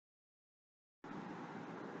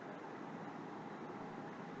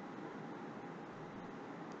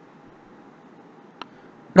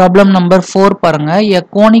Problem number 4 பாருங்க. A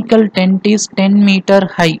conical tent is 10 meter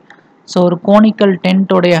high. So ஒரு conical tent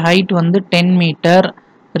உடைய height வந்து 10 meter.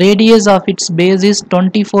 Radius of its base is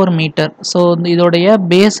 24 meter. So இதோடைய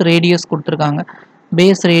base radius கொடுத்திருக்காங்க.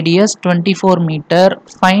 Base radius 24 meter.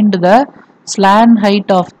 Find the slant height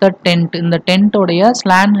of the tent. இந்த tent உடைய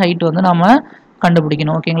slant height வந்து நாம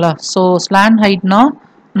கண்டுபிடிக்கணும். ஓகேங்களா? So slant height னா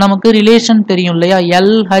நமக்கு relation தெரியும் இல்லையா?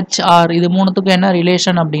 LHR இது மூணுத்துக்கு என்ன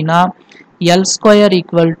relation அப்படின்னா L square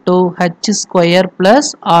equal to H square plus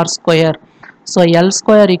R square. So L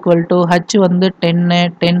square equal to H வந்து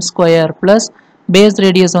 10 square plus base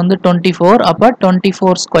radius வந்து 24 அப்ப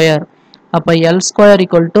 24 square. அப்ப L square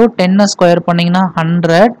equal to 10 square பண்ணீங்கன்னா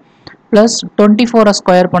 100 plus 24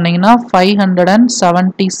 square பண்ணீங்கன்னா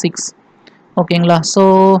 576. ஓகேங்களா? So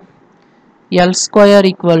L square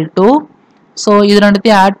equal to so இது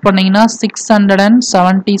ரெண்டுத்தையும் add பண்ணீங்கன்னா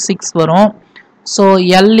 676 வரும். So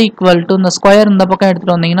L equal to இந்த ஸ்கொயர் இந்த பக்கம்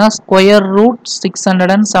எடுத்துட்டு வந்தீங்கன்னா ஸ்கொயர் ரூட்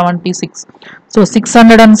 676. So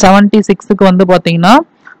 676க்கு வந்து பாத்தீங்கன்னா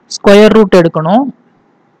ஸ்கொயர் ரூட் எடுக்கணும்.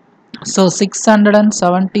 So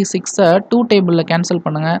 676 2 டேபிள்ல கேன்சல்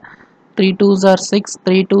பண்ணுங்க. 3 2s are 6,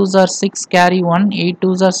 3 2s are 6, carry 1, 8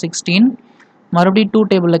 2s are 16. மறுபடியும் 2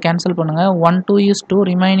 டேபிள்ல கேன்சல் பண்ணுங்க. 1 2 is 2,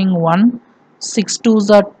 remaining 1, 6 2s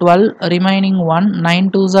are 12, remaining 1,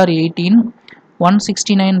 9 2s are 18.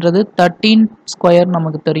 169 13 square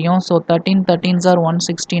நமக்கு தெரியும். So 13 13s are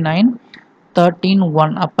 169, 13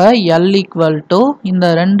 1. அப்ப L equal to இந்த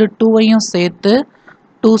ரெண்டு 2ஐயும் சேர்த்து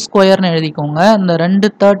 2 ஸ்கொயர்னு எழுதிக்கோங்க. இந்த ரெண்டு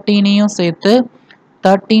 13ஐயும் சேர்த்து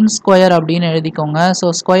 13 ஸ்கொயர் அப்படின்னு எழுதிக்கோங்க. ஸோ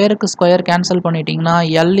ஸ்கொயருக்கு ஸ்கொயர் கேன்சல் பண்ணிட்டீங்கன்னா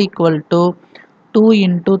L equal to 2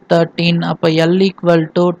 into 13. அப்போ L equal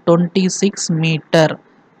to 26 metre.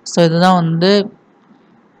 So இதுதான் வந்து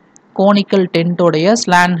conical டென்ட்டோடைய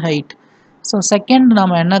slant height. So second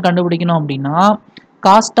நம்ம என்ன கண்டுபிடிக்கணும் அப்படின்னா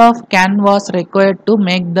cost of canvas required to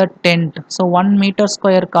make the tent. So 1 metre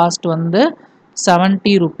square cost வந்து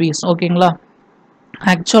 70 rupees. ஓகேங்களா?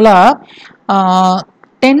 ஆக்சுவலாக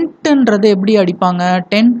டென்ட்டுன்றது எப்படி அடிப்பாங்க?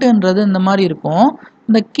 டென்ட்டுன்றது இந்த மாதிரி இருக்கும்.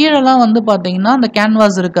 இந்த கீழெல்லாம் வந்து பார்த்தீங்கன்னா அந்த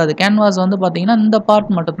கேன்வாஸ் இருக்காது. கேன்வாஸ் வந்து பார்த்தீங்கன்னா இந்த பார்ட்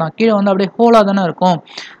மட்டும்தான். கீழே வந்து அப்படியே ஹோலாக தானே இருக்கும்.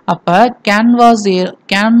 அப்போ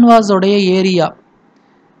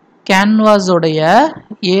கேன்வாஸோடைய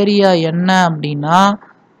ஏரியா என்ன அப்படின்னா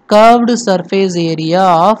curved surface area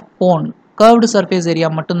of cone. Curved surface area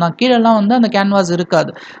மட்டும்தான். கீழெல்லாம் வந்து அந்த கேன்வாஸ்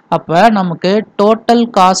இருக்காது. அப்போ நமக்கு டோட்டல்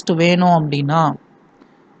காஸ்ட் வேணும் அப்படின்னா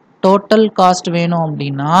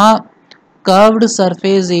curved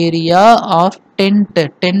surface area of tent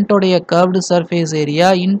உடைய curved surface area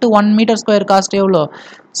into 1 meter square cost எவ்வளோ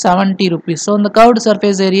 70 rupees. ஸோ இந்த curved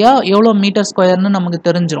surface area எவ்வளோ மீட்டர் ஸ்கொயர்னு நமக்கு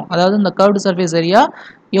தெரிஞ்சிடும். அதாவது இந்த curved surface area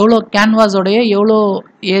எவ்வளோ கேன்வாஸ் உடைய எவ்வளோ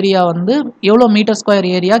ஏரியா வந்து எவ்வளோ மீட்டர் ஸ்கொயர்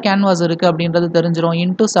ஏரியா கேன்வாஸ் இருக்கு அப்படின்றது தெரிஞ்சிடும்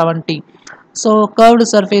into 70. So curved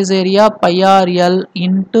surface area pi r l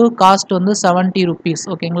into cost வந்து 70 rupees.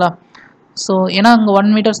 ஓகேங்களா? ஸோ ஏன்னா அங்கே 1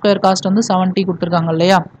 மீட்டர் ஸ்கொயர் காஸ்ட் வந்து 70 கொடுத்துருக்காங்க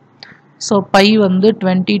இல்லையா? ஸோ பை வந்து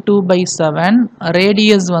 22/7,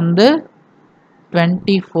 ரேடியஸ் வந்து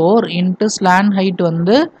 24 இன்ட்டு ஸ்லாண்ட் ஹைட்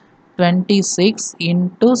வந்து 26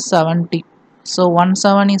 into 70. So 1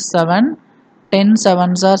 7 is 7, 10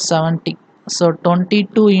 7s are 70. So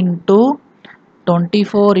 22 into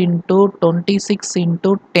 24 into 26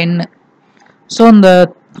 into 10. So இந்த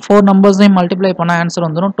 4 நம்பர்ஸையும் மல்டிப்ளை பண்ண ஆன்சர்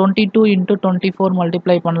வந்துடும். 22 இன்ட்டு 24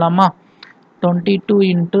 மல்டிப்ளை பண்ணலாமா? 22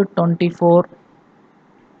 into 24,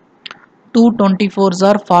 2 24s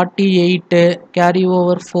are 48, carry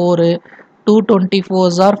over 4, 2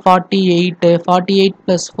 24s are 48, 48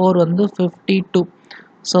 plus 4 வந்து 52.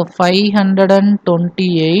 So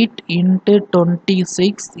 528 into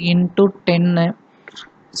 26 into 10.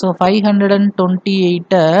 So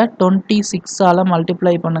 528 26 ஆல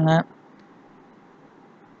multiply பண்ணுங்க.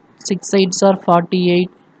 6 8s are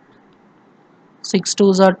 48, 6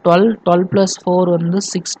 2s are 12, 12 plus 4 வந்து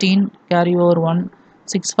 16, carry over 1,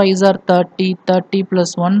 6 5s are 30, 30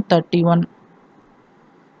 plus 1 31,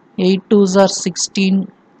 8 2s are 16,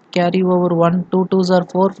 carry over 1, 2 2s are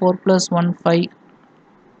 4, 4 plus 1 5,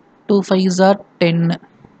 2 5s are 10.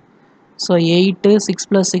 So 8, 6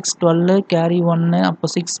 plus 6 12, carry 1, அப்போ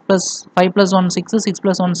 6 plus 5 plus 1 6, 6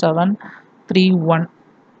 plus 1 7, 3 1.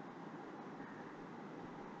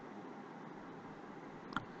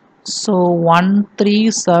 So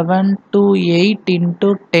 13728 into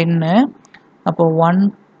 10. அப்போ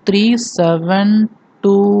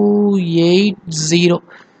 13780.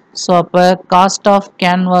 So அப்போ cost of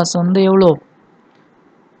canvas வந்து எவ்வளோ?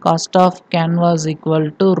 Cost of canvas equal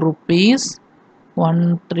to rupees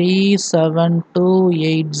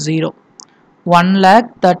 137,280,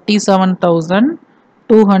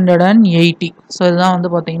 1,37,280. So இதுதான் வந்து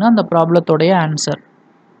பார்த்தீங்கன்னா இந்த ப்ராப்ளத்தோடைய answer.